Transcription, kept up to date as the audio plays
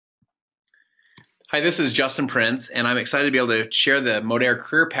Hi, this is Justin Prince, and I'm excited to be able to share the Modere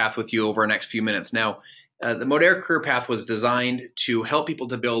career path with you over the next few minutes. Now, the Modere career path was designed to help people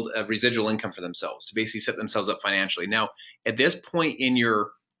to build a residual income for themselves, to basically set themselves up financially. Now, at this point in your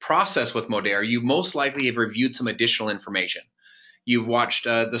process with Modere, you most likely have reviewed some additional information. You've watched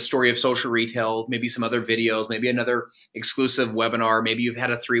the story of social retail, maybe some other videos, maybe another exclusive webinar, maybe you've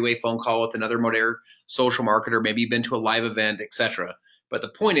had a three-way phone call with another Modere social marketer, maybe you've been to a live event, etc. But the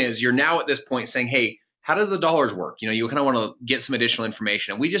point is, you're now at this point saying, hey, how does the dollars work? You kind of want to get some additional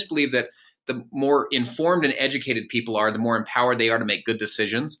information. And we just believe that the more informed and educated people are, the more empowered they are to make good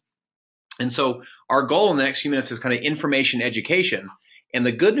decisions. And so our goal in the next few minutes is kind of information education. And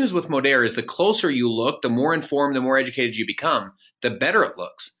the good news with Modere is the closer you look, the more informed, the more educated you become, the better it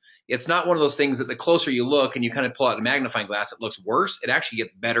looks. It's not one of those things that the closer you look and you kind of pull out a magnifying glass, it looks worse. It actually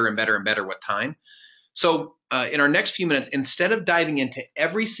gets better and better and better with time. So in our next few minutes, instead of diving into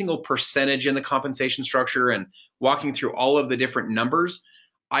every single percentage in the compensation structure and walking through all of the different numbers,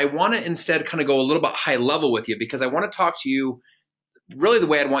 I want to instead kind of go a little bit high level with you, because I want to talk to you really the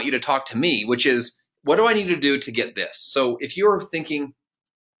way I'd want you to talk to me, which is, what do I need to do to get this? So if you're thinking,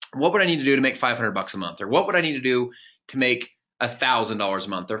 what would I need to do to make $500 a month? Or what would I need to do to make $1,000 a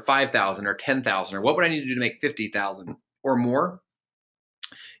month, or $5,000 or $10,000? Or what would I need to do to make $50,000 or more?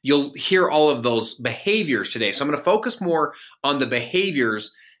 You'll hear all of those behaviors today. So I'm going to focus more on the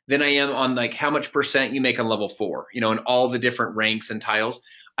behaviors than I am on like how much percent you make on level 4, and all the different ranks and titles.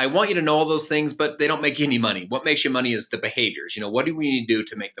 I want you to know all those things, but they don't make you any money. What makes you money is the behaviors. What do we need to do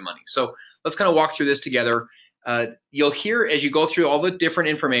to make the money? So let's kind of walk through this together. You'll hear as you go through all the different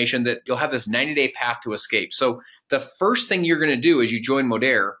information that you'll have this 90-day path to escape. So the first thing you're going to do as you join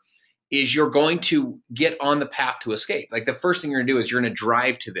Modere is you're going to get on the path to escape. Like the first thing you're going to do is you're going to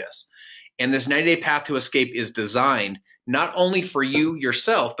drive to this. And this 90-day path to escape is designed not only for you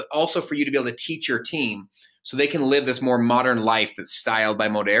yourself, but also for you to be able to teach your team so they can live this more modern life that's styled by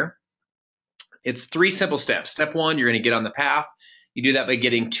Modere. It's 3 simple steps. Step 1, you're going to get on the path. You do that by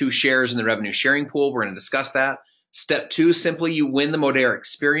getting 2 shares in the revenue sharing pool. We're going to discuss that. Step 2, simply you win the Modere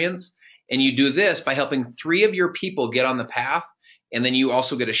experience. And you do this by helping 3 of your people get on the path, and then you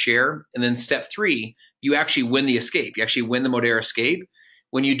also get a share. And then step 3, you actually win the escape. You actually win the Modere escape.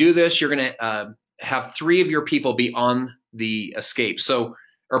 When you do this, you're going to have 3 of your people be on the escape.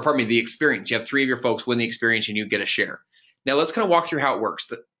 The experience. You have 3 of your folks win the experience and you get a share. Now let's kind of walk through how it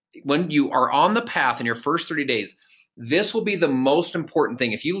works. When you are on the path in your first 30 days, this will be the most important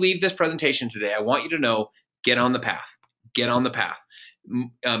thing. If you leave this presentation today, I want you to know, get on the path. Get on the path.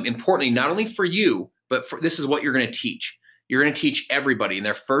 Importantly, not only for you, but this is what you're going to teach. You're going to teach everybody in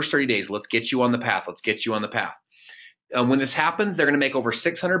their first 30 days, let's get you on the path. Let's get you on the path. When this happens, they're going to make over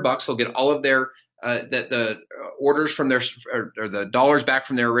 $600. They'll get all of their the orders from their, or the dollars back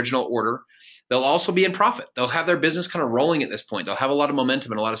from their original order. They'll also be in profit. They'll have their business kind of rolling at this point. They'll have a lot of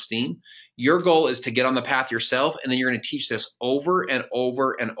momentum and a lot of steam. Your goal is to get on the path yourself, and then you're going to teach this over and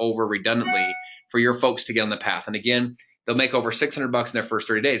over and over redundantly for your folks to get on the path. And again, they'll make over $600 in their first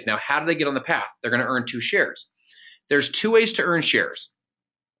 30 days. Now, how do they get on the path? They're going to earn 2 shares. There's 2 ways to earn shares.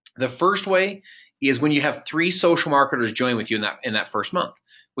 The first way is when you have 3 social marketers join with you in that first month.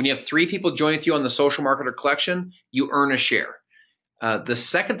 When you have 3 people join with you on the social marketer collection, you earn a share. The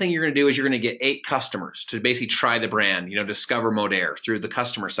second thing you're going to do is you're going to get 8 customers to basically try the brand, discover Modere through the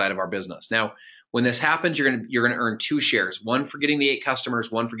customer side of our business. Now, when this happens, you're going to earn 2 shares, one for getting the 8 customers,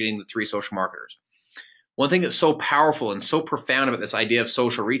 one for getting the 3 social marketers. One thing that's so powerful and so profound about this idea of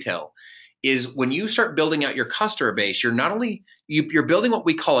social retail is when you start building out your customer base, you're building what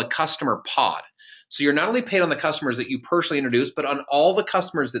we call a customer pod. So you're not only paid on the customers that you personally introduce, but on all the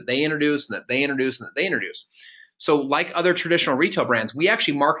customers that they introduce and that they introduce and that they introduce. So like other traditional retail brands, we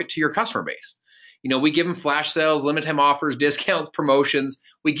actually market to your customer base. We give them flash sales, limited time offers, discounts, promotions.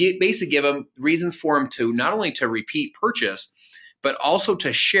 We basically give them reasons for them to not only to repeat purchase, but also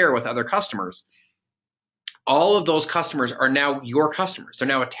to share with other customers. All of those customers are now your customers. They're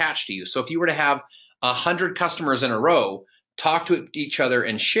now attached to you. So if you were to have 100 customers in a row talk to each other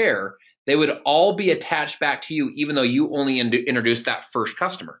and share, they would all be attached back to you, even though you only introduced that first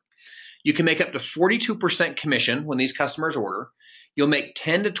customer. You can make up to 42% commission when these customers order. You'll make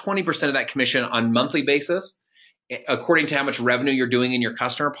 10 to 20% of that commission on monthly basis, according to how much revenue you're doing in your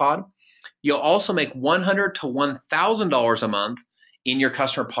customer pod. You'll also make $100 to $1,000 a month in your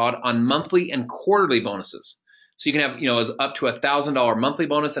customer pod on monthly and quarterly bonuses. So you can have, up to $1,000 monthly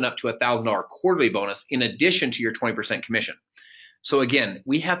bonus and up to $1,000 quarterly bonus in addition to your 20% commission. So again,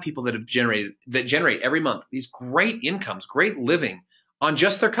 we have people that generate every month these great incomes, great living on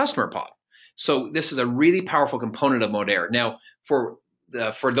just their customer pod. So this is a really powerful component of Modere. Now, for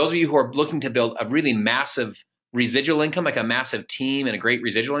for those of you who are looking to build a really massive residual income, like a massive team and a great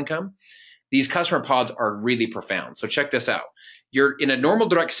residual income, these customer pods are really profound. So check this out. You're in a normal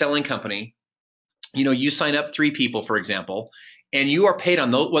direct selling company, you sign up 3 people, for example, and you are paid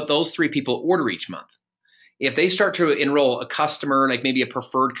on what those 3 people order each month. If they start to enroll a customer, like maybe a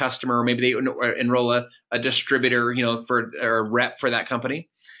preferred customer, or maybe they enroll a distributor, or a rep for that company,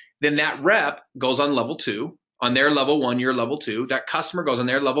 then that rep goes on level 2. On their level 1, you're level 2. That customer goes on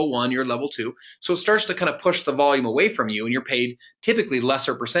their level 1, you're level 2. So it starts to kind of push the volume away from you, and you're paid typically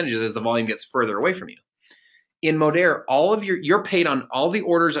lesser percentages as the volume gets further away from you. In Modere, you're paid on all the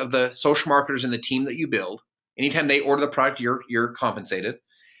orders of the social marketers and the team that you build. Anytime they order the product, you're compensated.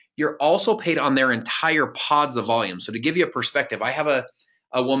 You're also paid on their entire pods of volume. So to give you a perspective, I have a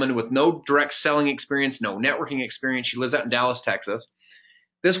woman with no direct selling experience, no networking experience. She lives out in Dallas, Texas.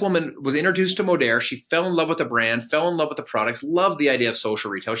 This woman was introduced to Modere. She fell in love with the brand, fell in love with the products, loved the idea of social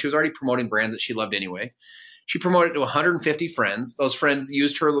retail. She was already promoting brands that she loved anyway. She promoted it to 150 friends. Those friends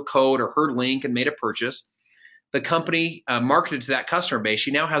used her code or her link and made a purchase. The company marketed to that customer base.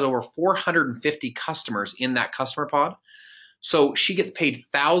 She now has over 450 customers in that customer pod. So she gets paid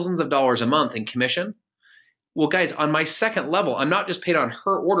thousands of dollars a month in commission. Well, guys, on my second level, I'm not just paid on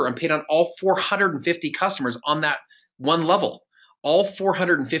her order. I'm paid on all 450 customers on that one level. All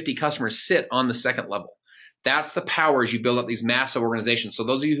 450 customers sit on the second level. That's the power as you build up these massive organizations. So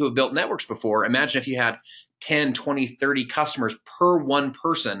those of you who have built networks before, imagine if you had 10, 20, 30 customers per one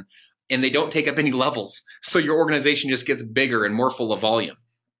person, and they don't take up any levels. So your organization just gets bigger and more full of volume.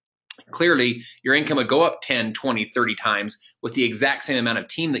 Clearly, your income would go up 10, 20, 30 times with the exact same amount of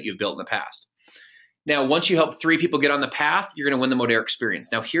team that you've built in the past. Now, once you help 3 people get on the path, you're going to win the Modere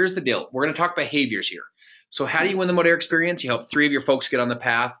experience. Now, here's the deal. We're going to talk behaviors here. So how do you win the Modere experience? You help 3 of your folks get on the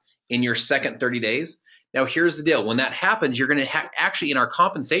path in your second 30 days. Now, here's the deal. When that happens, you're going to actually, in our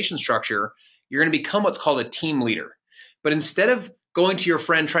compensation structure, you're going to become what's called a team leader. But instead of going to your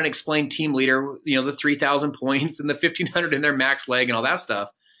friend trying to explain team leader, the 3,000 points and the 1,500 in their max leg and all that stuff,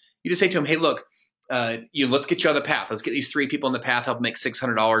 you just say to them, hey, look, let's get you on the path. Let's get these 3 people on the path, help make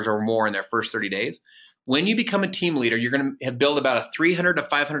 $600 or more in their first 30 days. When you become a team leader, you're going to build about a $300 to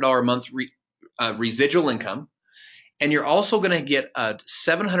 $500 a month residual income. And you're also going to get a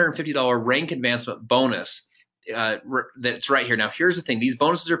 $750 rank advancement bonus that's right here. Now, here's the thing. These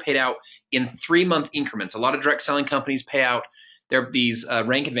bonuses are paid out in 3-month increments. A lot of direct selling companies pay out these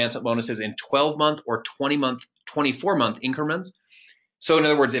rank advancement bonuses in 12-month or 20-month, 24-month increments. So in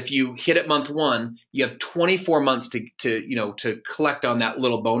other words, if you hit it month 1, you have 24 months to collect on that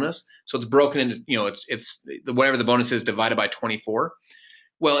little bonus. So it's broken into, it's whatever the bonus is divided by 24.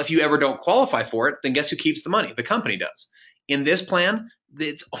 Well, if you ever don't qualify for it, then guess who keeps the money? The company does. In this plan,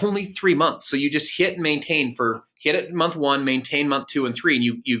 it's only 3 months. So you just hit and maintain hit it month 1, maintain month 2 and 3,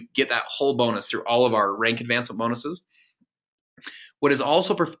 and you get that whole bonus through all of our rank advancement bonuses. What is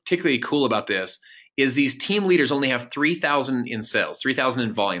also particularly cool about this is these team leaders only have 3,000 in sales, 3,000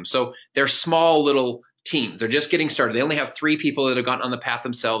 in volume. So they're small little teams. They're just getting started. They only have 3 people that have gotten on the path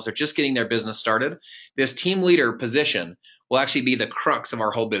themselves. They're just getting their business started. This team leader position will actually be the crux of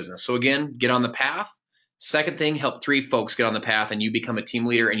our whole business. So again, get on the path. Second thing, help 3 folks get on the path and you become a team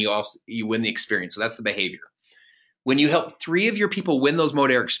leader and you win the experience. So that's the behavior. When you help 3 of your people win those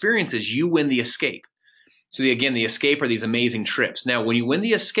Modere experiences, you win the escape. So again, the escape are these amazing trips. Now, when you win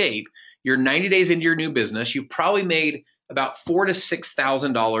the escape, you're 90 days into your new business. You've probably made about $4,000 to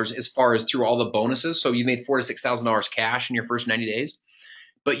 $6,000 as far as through all the bonuses. So you made $4,000 to $6,000 cash in your first 90 days.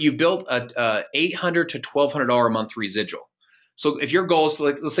 But you built a $800 to $1,200 a month residual. So if your goal is,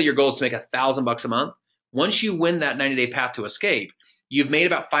 let's say your goal is to make $1,000 a month, once you win that 90-day path to escape, you've made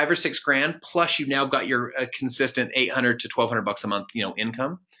about $5,000 or $6,000. Plus, you've now got your consistent $800 to $1,200 a month,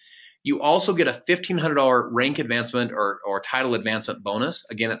 income. You also get a $1,500 rank advancement or title advancement bonus.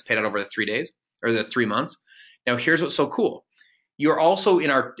 Again, that's paid out over the 3 days or the 3 months. Now, here's what's so cool. You're also in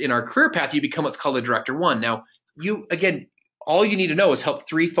our career path, you become what's called a Director 1. Now, all you need to know is help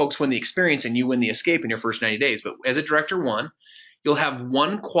 3 folks win the experience and you win the escape in your first 90 days. But as a Director 1, you'll have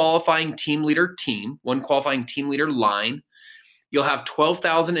 1 qualifying team leader team, 1 qualifying team leader line. You'll have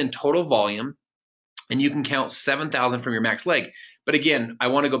 12,000 in total volume, and you can count 7,000 from your max leg. But again, I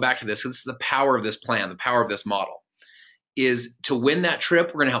want to go back to this. This is the power of this plan, the power of this model. Is to win that trip,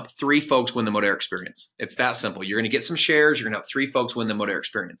 we're going to help 3 folks win the Modere experience. It's that simple. You're going to get some shares. You're going to help 3 folks win the Modere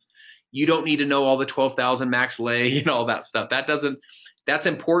experience. You don't need to know all the 12,000 max leg and all that stuff. That's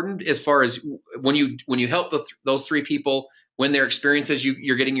important as far as when you help those 3 people win their experiences,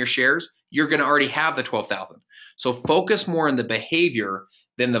 you're getting your shares. You're going to already have the 12,000. So focus more on the behavior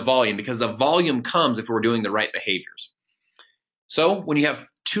than the volume, because the volume comes if we're doing the right behaviors. So when you have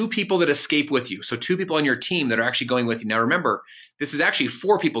two people that escape with you, so two people on your team that are actually going with you. Now remember, this is actually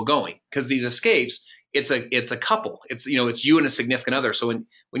four people going, because these escapes, it's a couple. It's it's you and a significant other. So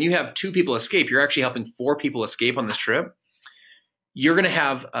when you have two people escape, you're actually helping four people escape on this trip. You're going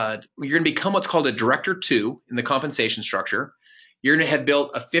to become what's called a director two in the compensation structure. You're going to have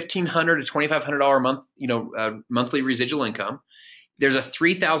built a $1,500 to $2,500 a month, monthly residual income. There's a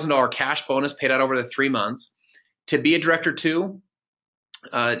 $3,000 cash bonus paid out over the 3 months. To be a director two,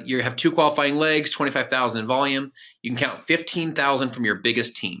 you have two qualifying legs, 25,000 in volume. You can count 15,000 from your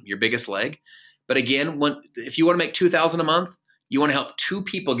biggest team, your biggest leg. But again, if you want to make 2,000 a month, you want to help two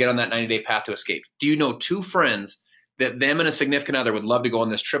people get on that 90-day path to escape. Do you know two friends that them and a significant other would love to go on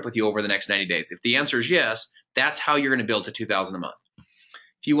this trip with you over the next 90 days? If the answer is yes, that's how you're going to build to 2,000 a month.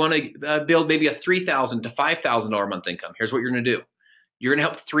 If you want to build maybe a $3,000 to $5,000 a month income, here's what you're going to do. You're going to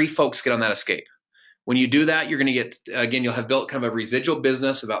help three folks get on that escape. When you do that, you're going to get, again, you'll have built kind of a residual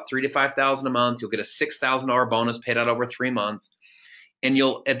business, about $3,000 to $5,000 a month. You'll get a $6,000 bonus paid out over 3 months. And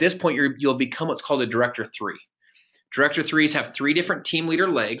at this point, you'll become what's called a director three. Director threes have 3 different team leader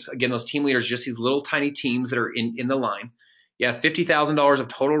legs. Again, those team leaders, just these little tiny teams that are in the line. You have $50,000 of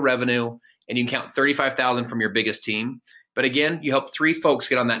total revenue, and you can count 35,000 from your biggest team. But again, you help 3 folks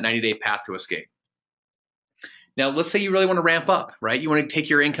get on that 90-day path to escape. Now, let's say you really want to ramp up, right? You want to take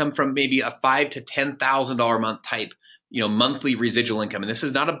your income from maybe a $5,000 to $10,000 a month type, monthly residual income. And this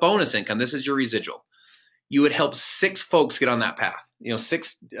is not a bonus income. This is your residual. You would help 6 folks get on that path.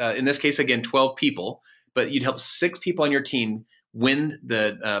 6, in this case, again, 12 people, but you'd help 6 people on your team win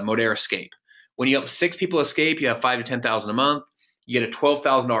the Modere escape. When you help 6 people escape, you have $5,000 to $10,000 a month. You get a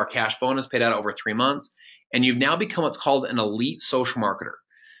 $12,000 cash bonus paid out over 3 months. And you've now become what's called an elite social marketer.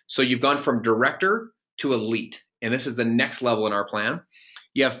 So you've gone from director to elite. And this is the next level in our plan.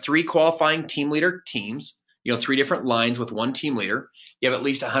 You have 3 qualifying team leader teams, 3 different lines with 1 team leader. You have at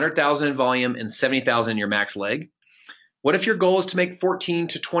least 100,000 in volume and 70,000 in your max leg. What if your goal is to make 14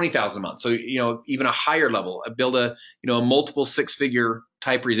 to 20,000 a month? So, even a higher level, build a multiple 6-figure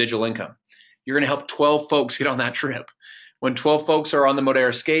type residual income. You're going to help 12 folks get on that trip. When 12 folks are on the Modere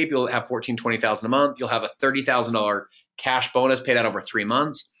escape, you'll have 14, 20,000 a month. You'll have a $30,000 cash bonus paid out over 3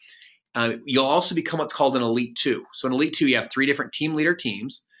 months. You'll also become what's called an elite two. So in elite two, you have 3 different team leader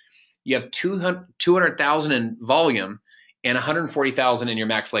teams. You have 200,000 in volume and 140,000 in your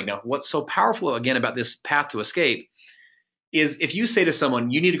max leg. Now, what's so powerful again about this path to escape is if you say to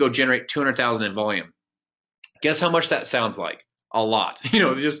someone, you need to go generate 200,000 in volume, guess how much that sounds like? A lot.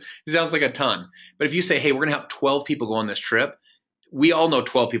 It sounds like a ton. But if you say, hey, we're going to have 12 people go on this trip, we all know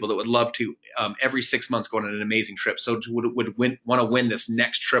 12 people that would love to every 6 months go on an amazing trip. So would want to win this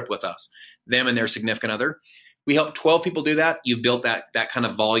next trip with us, them and their significant other. We help 12 people do that. You've built that kind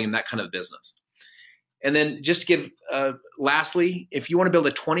of volume, that kind of business. And then just to give, lastly, if you want to build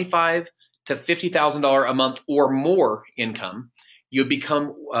a $25,000 to $50,000 a month or more income, you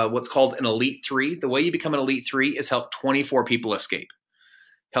become what's called an elite three. The way you become an elite three is help 24 people escape.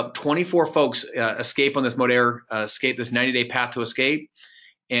 Help 24 folks escape on this Modere escape, this 90-day path to escape.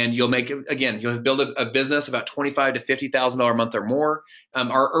 And you'll build a business about $25,000 to $50,000 a month or more.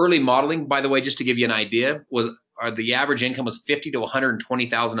 Our early modeling, by the way, just to give you an idea, was the average income was $50,000 to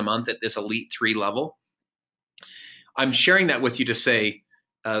 $120,000 a month at this elite three level. I'm sharing that with you to say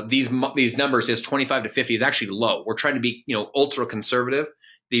these numbers is 25 to 50 is actually low. We're trying to be ultra conservative.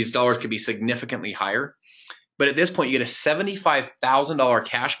 These dollars could be significantly higher. But at this point, you get a $75,000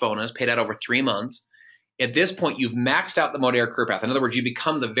 cash bonus paid out over 3 months. At this point, you've maxed out the Modere career path. In other words, you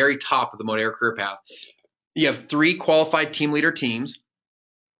become the very top of the Modere career path. You have 3 qualified team leader teams.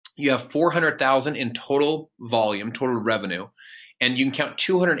 You have 400,000 in total volume, total revenue, and you can count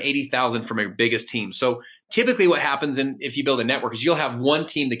 280,000 from your biggest team. So typically what happens if you build a network is you'll have one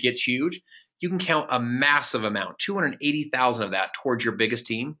team that gets huge. You can count a massive amount, 280,000 of that towards your biggest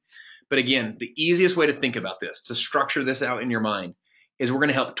team. But again, the easiest way to think about this, to structure this out in your mind, is we're going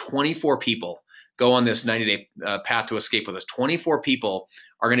to help 24 people go on this 90-day path to escape with us. 24 people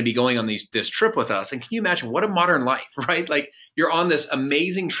are going to be going on this trip with us. And can you imagine what a modern life, right? Like you're on this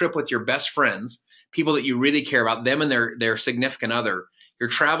amazing trip with your best friends, people that you really care about, them and their significant other. You're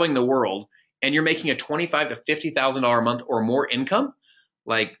traveling the world and you're making a $25,000 to $50,000 a month or more income.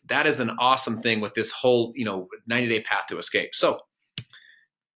 Like that is an awesome thing with this whole 90-day path to escape. So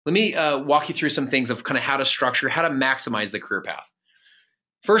let me walk you through some things of kind of how to structure, how to maximize the career path.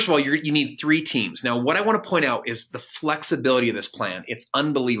 First of all, you need 3 teams. Now, what I want to point out is the flexibility of this plan. It's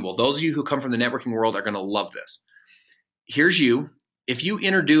unbelievable. Those of you who come from the networking world are going to love this. Here's you. If you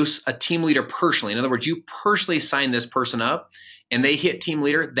introduce a team leader personally, in other words, you personally sign this person up and they hit team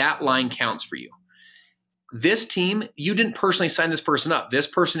leader, that line counts for you. This team, you didn't personally sign this person up. This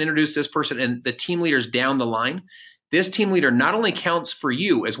person introduced this person, and the team leaders down the line. This team leader not only counts for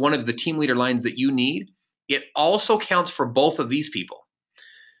you as one of the team leader lines that you need, it also counts for both of these people.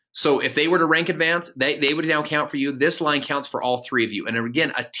 So if they were to rank advance, they would now count for you. This line counts for all three of you. And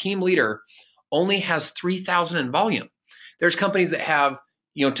again, a team leader only has 3,000 in volume. There's companies that have,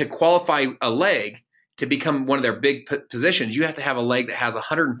 to qualify a leg to become one of their big positions, you have to have a leg that has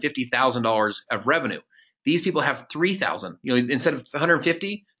 $150,000 of revenue. These people have 3,000. Instead of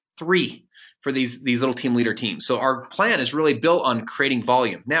 150, 3 for these little team leader teams. So our plan is really built on creating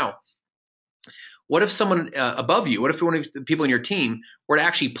volume. Now, what if someone above you, what if one of the people in your team were to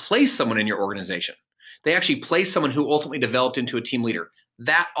actually place someone in your organization? They actually place someone who ultimately developed into a team leader.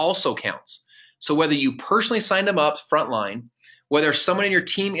 That also counts. So whether you personally signed them up frontline, whether someone in your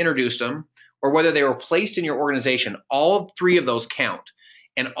team introduced them, or whether they were placed in your organization, all three of those count.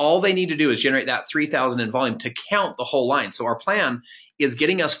 And all they need to do is generate that 3,000 in volume to count the whole line. So our plan is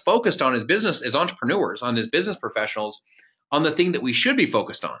getting us focused on as entrepreneurs, on as business professionals, on the thing that we should be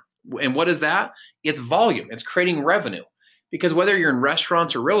focused on. And what is that? It's volume. It's creating revenue. Because whether you're in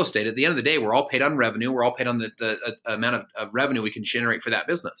restaurants or real estate, at the end of the day, we're all paid on revenue. We're all paid on the amount of revenue we can generate for that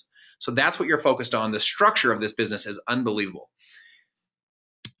business. So that's what you're focused on. The structure of this business is unbelievable.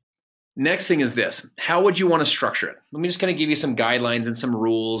 Next thing is this. How would you want to structure it? Let me just kind of give you some guidelines and some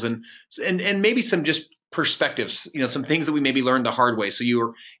rules and maybe some just perspectives, some things that we maybe learned the hard way. So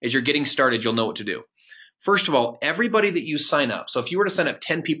as you're getting started, you'll know what to do. First of all, everybody that you sign up, so if you were to sign up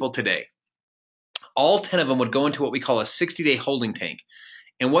 10 people today, all 10 of them would go into what we call a 60-day holding tank.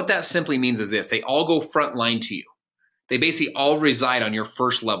 And what that simply means is this. They all go front line to you. They basically all reside on your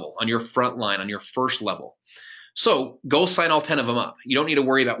first level, on your front line, on your first level. So go sign all 10 of them up. You don't need to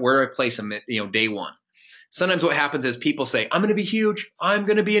worry about where I place them at day one. Sometimes what happens is people say, I'm going to be huge. I'm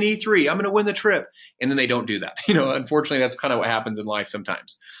going to be an E3. I'm going to win the trip. And then they don't do that. Unfortunately, that's kind of what happens in life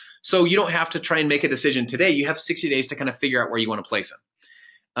sometimes. So you don't have to try and make a decision today. You have 60 days to kind of figure out where you want to place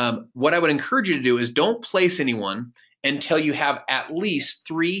them. What I would encourage you to do is don't place anyone until you have at least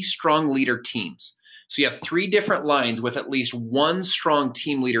 3 strong leader teams. So you have 3 different lines with at least 1 strong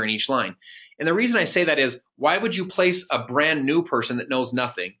team leader in each line. And the reason I say that is, why would you place a brand new person that knows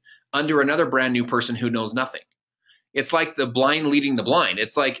nothing under another brand new person who knows nothing? It's like the blind leading the blind.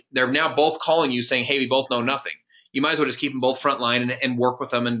 It's like they're now both calling you saying, hey, we both know nothing. You might as well just keep them both front line and work with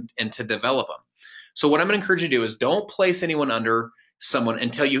them and to develop them. So what I'm going to encourage you to do is don't place anyone under someone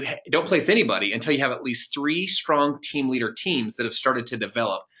don't place anybody until you have at least 3 strong team leader teams that have started to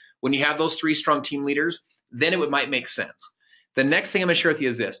develop. When you have those 3 strong team leaders, then it might make sense. The next thing I'm going to share with you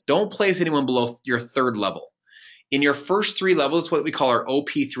is this. Don't place anyone below your 3rd level. In your first 3 levels, what we call our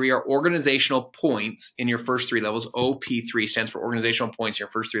OP3, our organizational points in your first 3 levels, OP3 stands for organizational points in your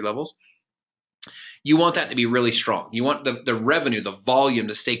first 3 levels. You want that to be really strong. You want the revenue, the volume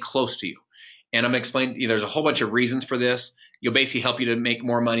to stay close to you. And I'm going to explain, there's a whole bunch of reasons for this. It'll basically help you to make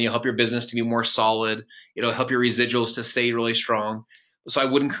more money. It'll help your business to be more solid. It'll help your residuals to stay really strong. So I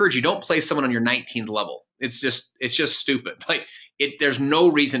would encourage you, don't place someone on your 19th level. It's just stupid. There's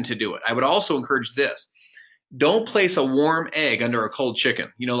no reason to do it. I would also encourage this. Don't place a warm egg under a cold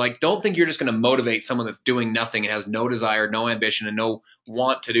chicken. Don't think you're just going to motivate someone that's doing nothing and has no desire, no ambition, and no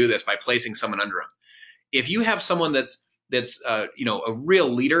want to do this by placing someone under them. If you have someone that's a real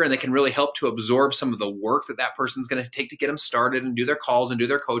leader and they can really help to absorb some of the work that person's going to take to get them started and do their calls and do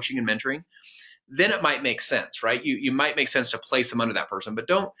their coaching and mentoring, then it might make sense, right? You might make sense to place them under that person, but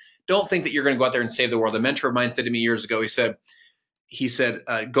don't think that you're going to go out there and save the world. A mentor of mine said to me years ago, he said,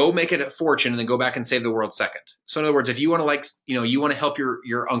 go make it a fortune and then go back and save the world second. So in other words, if you want to you want to help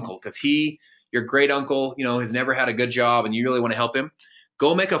your uncle because your great uncle, has never had a good job and you really want to help him,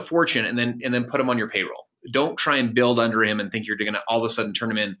 go make a fortune and then put him on your payroll. Don't try and build under him and think you're going to all of a sudden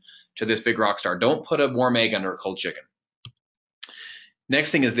turn him into this big rock star. Don't put a warm egg under a cold chicken.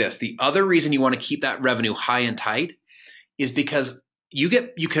 Next thing is this. The other reason you want to keep that revenue high and tight is because you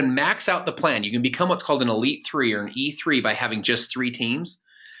can max out the plan. You can become what's called an elite 3 or an E3 by having just 3 teams.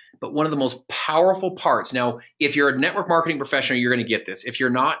 But one of the most powerful parts, now, if you're a network marketing professional, you're going to get this. If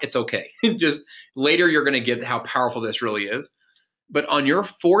you're not, it's okay. Just later, you're going to get how powerful this really is. But on your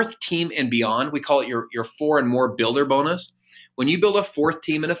 4th team and beyond, we call it your 4 and more builder bonus. When you build a 4th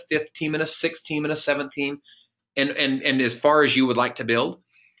team and a 5th team and a 6th team and a 7th team, and as far as you would like to build,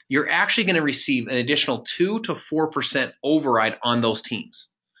 you're actually going to receive an additional 2 to 4% override on those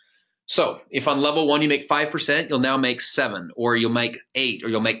teams. So if on level 1 you make 5%, you'll now make 7, or you'll make 8, or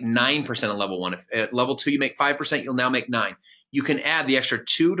you'll make 9% on level 1. If at level 2 you make 5%, you'll now make 9. You can add the extra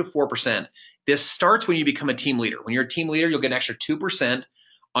 2 to 4%. This starts when you become a team leader. When you're a team leader, you'll get an extra 2%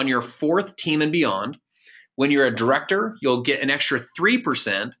 on your 4th team and beyond. When you're a director, you'll get an extra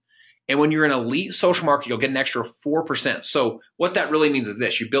 3%. And when you're an elite social marketer, you'll get an extra 4%. So what that really means is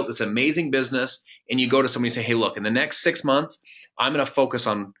this: you built this amazing business and you go to somebody and say, hey, look, in the next 6 months, I'm going to focus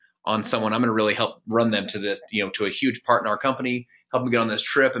on someone. I'm going to really help run them to this, to a huge part in our company, help them get on this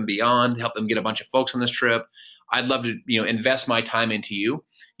trip and beyond, help them get a bunch of folks on this trip. I'd love to, invest my time into you.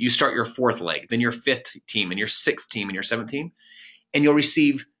 You start your 4th leg, then your 5th team and your 6th team and your 7th team, and you'll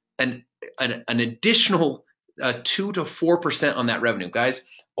receive an additional 2 to 4% on that revenue. Guys,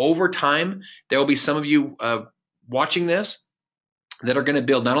 over time, there will be some of you watching this that are going to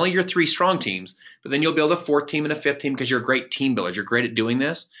build not only your 3 strong teams, but then you'll build a 4th team and a 5th team because you're great team builders. You're great at doing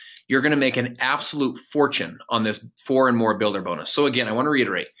this. You're going to make an absolute fortune on this 4 and more builder bonus. So again, I want to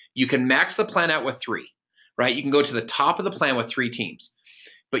reiterate, you can max the plan out with 3, right? You can go to the top of the plan with 3 teams,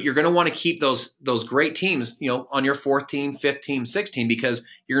 but you're going to want to keep those great teams, on your 4th team, 5th team, 6th team, because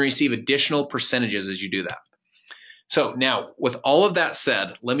you're going to receive additional percentages as you do that. So now, with all of that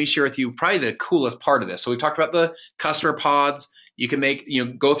said, let me share with you probably the coolest part of this. So we talked about the customer pods. You can make,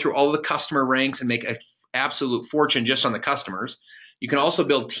 go through all of the customer ranks and make an absolute fortune just on the customers. You can also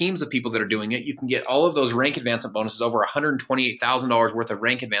build teams of people that are doing it. You can get all of those rank advancement bonuses, over $128,000 worth of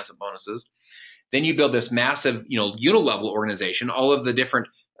rank advancement bonuses. Then you build this massive, unilevel organization, all of the different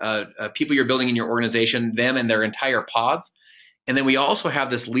people you're building in your organization, them and their entire pods. And then we also have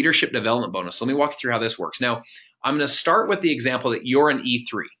this leadership development bonus. So let me walk you through how this works. Now, I'm going to start with the example that you're an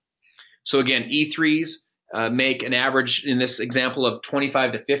E3. So again, E3s make an average in this example of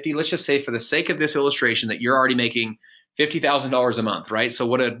 25 to 50. Let's just say for the sake of this illustration that you're already making $50,000 a month, right? So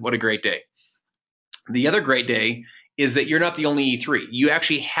what a great day. The other great day is that you're not the only E3. You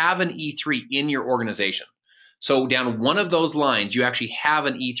actually have an E3 in your organization. So down one of those lines, you actually have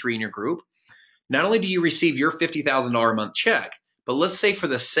an E3 in your group. Not only do you receive your $50,000 a month check, but let's say for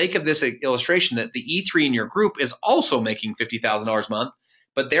the sake of this illustration that the E3 in your group is also making $50,000 a month,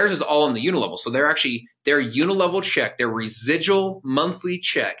 but theirs is all in the unilevel. So their unilevel check, their residual monthly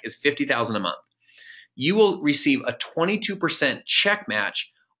check is $50,000 a month. You will receive a 22% check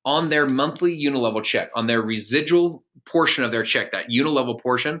match on their monthly unilevel check, on their residual portion of their check, that unilevel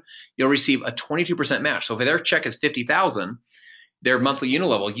portion. You'll receive a 22% match. So if their check is $50,000, their monthly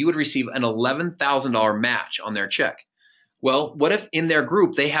unilevel, you would receive an $11,000 match on their check. Well, what if in their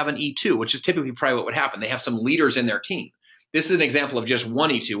group they have an E2, which is typically probably what would happen. They have some leaders in their team. This is an example of just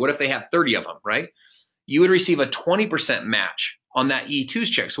one E2. What if they had 30 of them, right? You would receive a 20% match on that E2's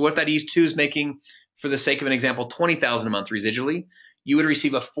check. So what if that E2 is making, for the sake of an example, $20,000 a month residually? You would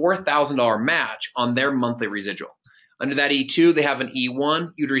receive a $4,000 match on their monthly residual. Under that E2, they have an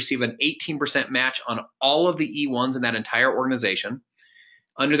E1. You'd receive an 18% match on all of the E1s in that entire organization.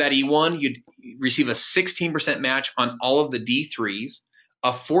 Under that E1, you'd receive a 16% match on all of the D3s,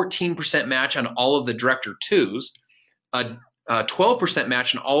 a 14% match on all of the Director 2s, a 12%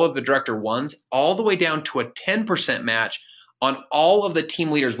 match on all of the Director 1s, all the way down to a 10% match on all of the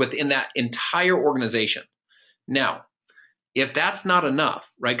team leaders within that entire organization. Now, if that's not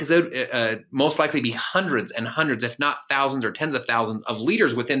enough, right, because it most likely be hundreds and hundreds, if not thousands or tens of thousands of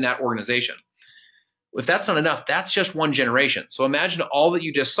leaders within that organization. If that's not enough, that's just one generation. So imagine all that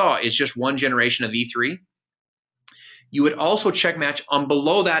you just saw is just one generation of E3. You would also check match on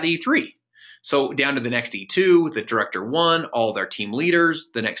below that E3. So down to the next E2, the Director 1, all their team leaders,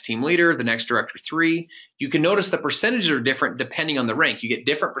 the next team leader, the next Director 3. You can notice the percentages are different depending on the rank. You get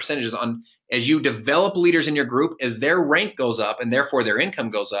different percentages on as you develop leaders in your group. As their rank goes up and therefore their income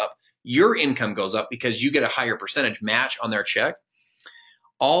goes up, your income goes up because you get a higher percentage match on their check,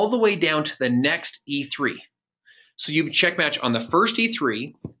 all the way down to the next E3. So you check match on the first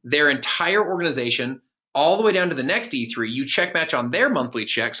E3, their entire organization, all the way down to the next E3. You check match on their monthly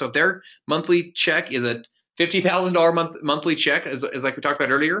check. So if their monthly check is a $50,000 monthly check, as like we talked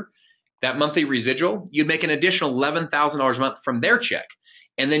about earlier, that monthly residual, you'd make an additional $11,000 a month from their check.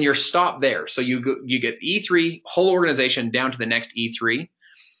 And then you're stopped there. So you get E3, whole organization, down to the next E3.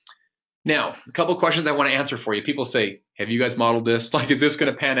 Now, a couple of questions I want to answer for you. People say, have you guys modeled this? Like, is this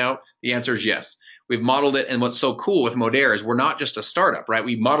going to pan out? The answer is yes. We've modeled it. And what's so cool with Modere is we're not just a startup, right?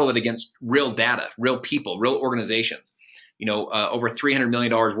 We model it against real data, real people, real organizations. Over $300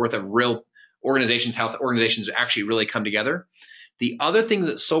 million worth of real organizations, how organizations actually really come together. The other thing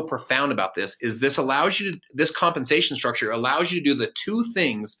that's so profound about this is this compensation structure allows you to do the two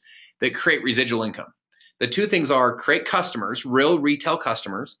things that create residual income. The two things are create customers, real retail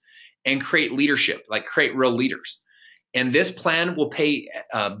customers, and create leadership, like create real leaders. And this plan will pay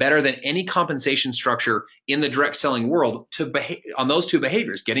better than any compensation structure in the direct selling world on those two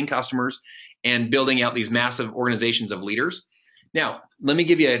behaviors, getting customers and building out these massive organizations of leaders. Now, let me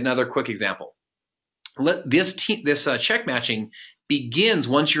give you another quick example. This check matching begins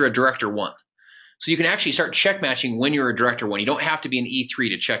once you're a director one. So you can actually start check matching when you're a director one. You don't have to be an E3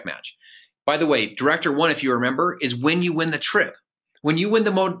 to check match. By the way, director one, if you remember, is when you win the trip. When you win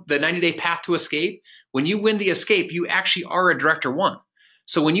the 90-day path to escape, when you win the escape, you actually are a director one.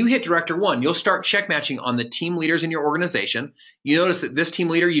 So when you hit director one, you'll start check matching on the team leaders in your organization. You notice that this team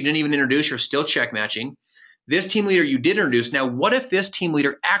leader you didn't even introduce, you're still check matching. This team leader you did introduce. Now, what if this team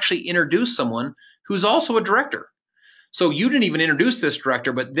leader actually introduced someone who's also a director? So you didn't even introduce this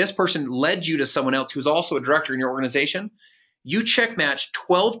director, but this person led you to someone else who's also a director in your organization. You check match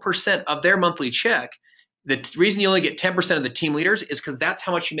 12% of their monthly check. The reason you only get 10% of the team leaders is because that's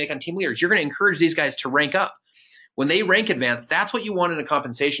how much you make on team leaders. You're going to encourage these guys to rank up. When they rank advance, that's what you want in a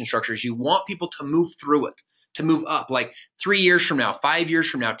compensation structure is you want people to move through it, to move up. Like 3 years from now, 5 years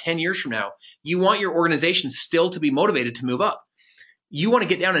from now, 10 years from now, you want your organization still to be motivated to move up. You want to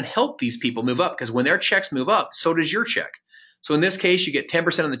get down and help these people move up because when their checks move up, so does your check. So in this case, you get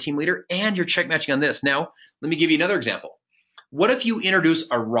 10% on the team leader and you're check matching on this. Now, let me give you another example. What if you introduce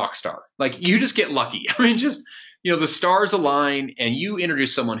a rock star? Like you just get lucky. I mean, just, the stars align and you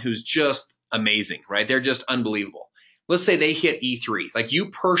introduce someone who's just amazing, right? They're just unbelievable. Let's say they hit E3. Like you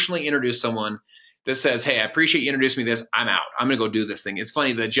personally introduce someone that says, hey, I appreciate you introducing me to this. I'm out. I'm going to go do this thing. It's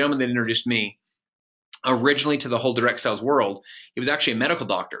funny. The gentleman that introduced me originally to the whole direct sales world, he was actually a medical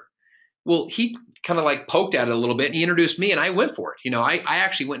doctor. Well, he kind of like poked at it a little bit and he introduced me and I went for it. I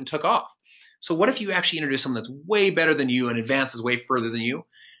actually went and took off. So what if you actually introduce someone that's way better than you and advances way further than you?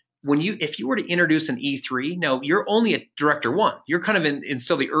 If you were to introduce an E3, now you're only a director one. You're kind of in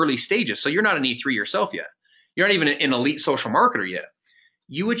still the early stages. So you're not an E3 yourself yet. You're not even an elite social marketer yet.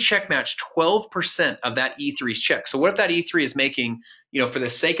 You would check match 12% of that E3's check. So what if that E3 is making, for the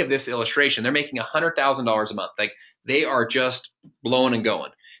sake of this illustration, they're making $100,000 a month. Like they are just blowing and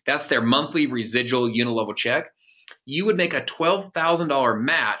going. That's their monthly residual unit level check. You would make a $12,000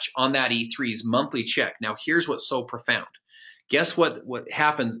 match on that E3's monthly check. Now, here's what's so profound. Guess what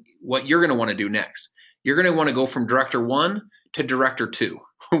happens, what you're going to want to do next? You're going to want to go from director one to director two.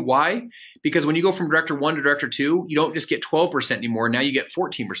 Why? Because when you go from director one to director two, you don't just get 12% anymore. Now you get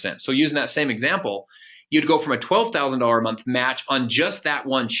 14%. So using that same example, you'd go from a $12,000 a month match on just that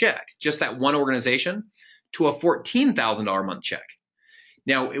one check, just that one organization, to a $14,000 a month check.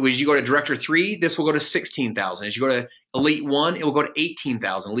 Now, as you go to director three, this will go to 16,000. As you go to elite one, it will go to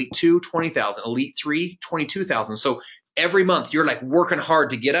 18,000. Elite two, 20,000. Elite three, 22,000. So every month you're like working hard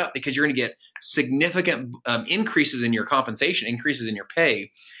to get up because you're going to get significant increases in your compensation, increases in your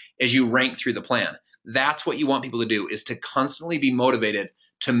pay as you rank through the plan. That's what you want people to do, is to constantly be motivated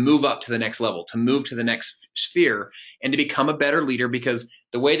to move up to the next level, to move to the next sphere, and to become a better leader, because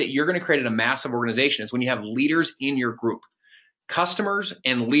the way that you're going to create a massive organization is when you have leaders in your group. Customers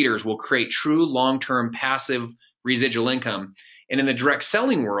and leaders will create true long-term passive residual income. And in the direct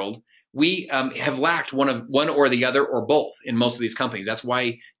selling world, we have lacked one or the other or both in most of these companies. That's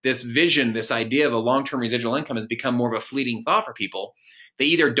why this vision, this idea of a long-term residual income has become more of a fleeting thought for people. They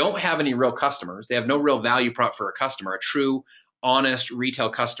either don't have any real customers, they have no real value prop for a customer, a true, honest retail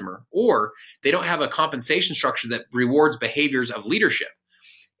customer, or they don't have a compensation structure that rewards behaviors of leadership.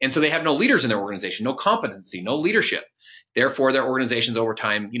 And so they have no leaders in their organization, no competency, no leadership. Therefore, their organizations over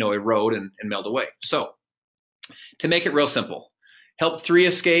time, erode and meld away. So to make it real simple, help 3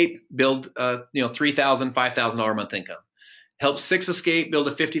 escape, build $3,000, $5,000 a month income. Help 6 escape, build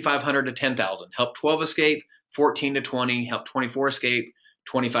a $5,500 to $10,000. Help 12 escape, 14 to 20. Help 24 escape,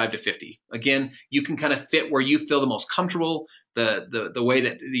 25 to 50. Again, you can kind of fit where you feel the most comfortable, the way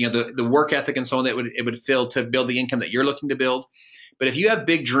that the work ethic and so on that it would feel to build the income that you're looking to build. But if you have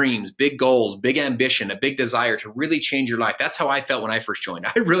big dreams, big goals, big ambition, a big desire to really change your life, that's how I felt when I first joined.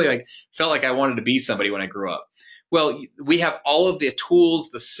 I really felt like I wanted to be somebody when I grew up. Well, we have all of the tools,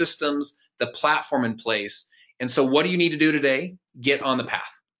 the systems, the platform in place. And so what do you need to do today? Get on the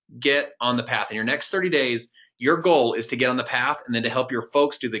path. Get on the path. In your next 30 days, your goal is to get on the path and then to help your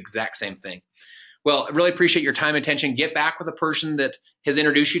folks do the exact same thing. Well, I really appreciate your time and attention. Get back with a person that has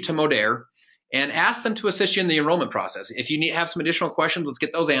introduced you to Modere and ask them to assist you in the enrollment process. If you have some additional questions, let's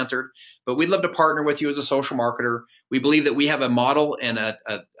get those answered. But we'd love to partner with you as a social marketer. We believe that we have a model and a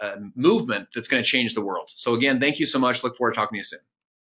movement that's going to change the world. So again, thank you so much. Look forward to talking to you soon.